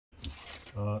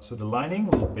So the lining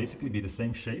will basically be the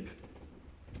same shape,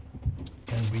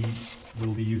 and we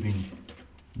will be using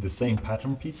the same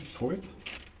pattern pieces for it.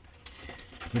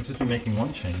 We'll just be making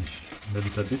one change, and that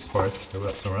is at this part that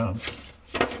wraps around.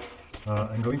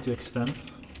 I'm going to extend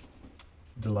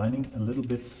the lining a little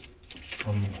bit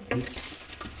on this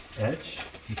edge,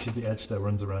 which is the edge that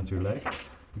runs around your leg,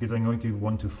 because I'm going to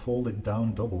want to fold it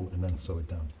down double and then sew it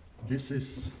down. This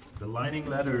is the lining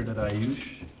leather that I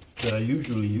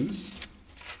usually use.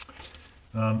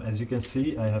 As you can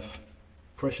see, I have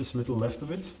precious little left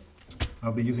of it.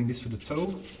 I'll be using this for the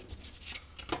toe,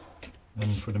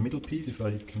 and for the middle piece, if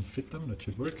I can fit them, that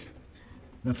should work.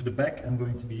 Then for the back, I'm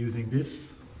going to be using this,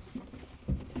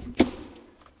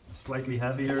 slightly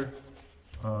heavier.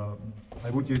 I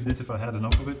would use this if I had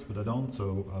enough of it, but I don't,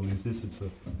 so I'll use this. It's a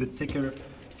bit thicker,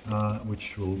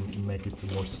 which will make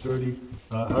it more sturdy.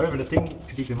 However, the thing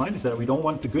to keep in mind is that we don't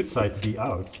want the good side to be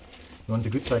out. We want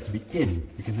the good side to be in,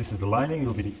 because this is the lining, it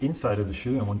will be the inside of the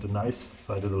shoe, and I want the nice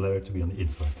side of the leather to be on the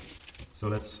inside. So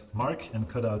let's mark and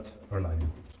cut out our lining.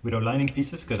 With our lining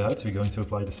pieces cut out, we're going to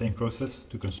apply the same process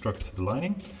to construct the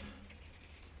lining.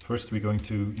 First, we're going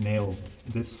to nail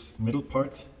this middle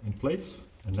part in place,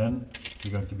 and then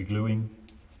we're going to be gluing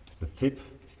the tip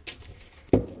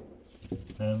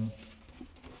and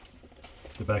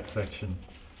the back section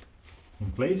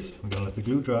in place. We're going to let the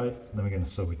glue dry, and then we're going to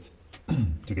sew it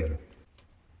together.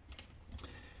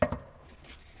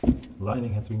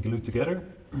 Lining has been glued together.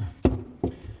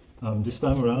 This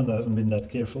time around I haven't been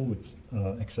that careful with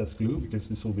excess glue, because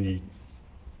this will be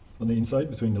on the inside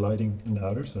between the lining and the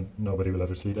outer, so nobody will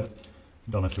ever see that.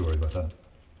 Don't have to worry about that.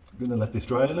 I'm going to let this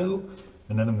dry a little,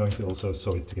 and then I'm going to also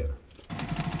sew it together.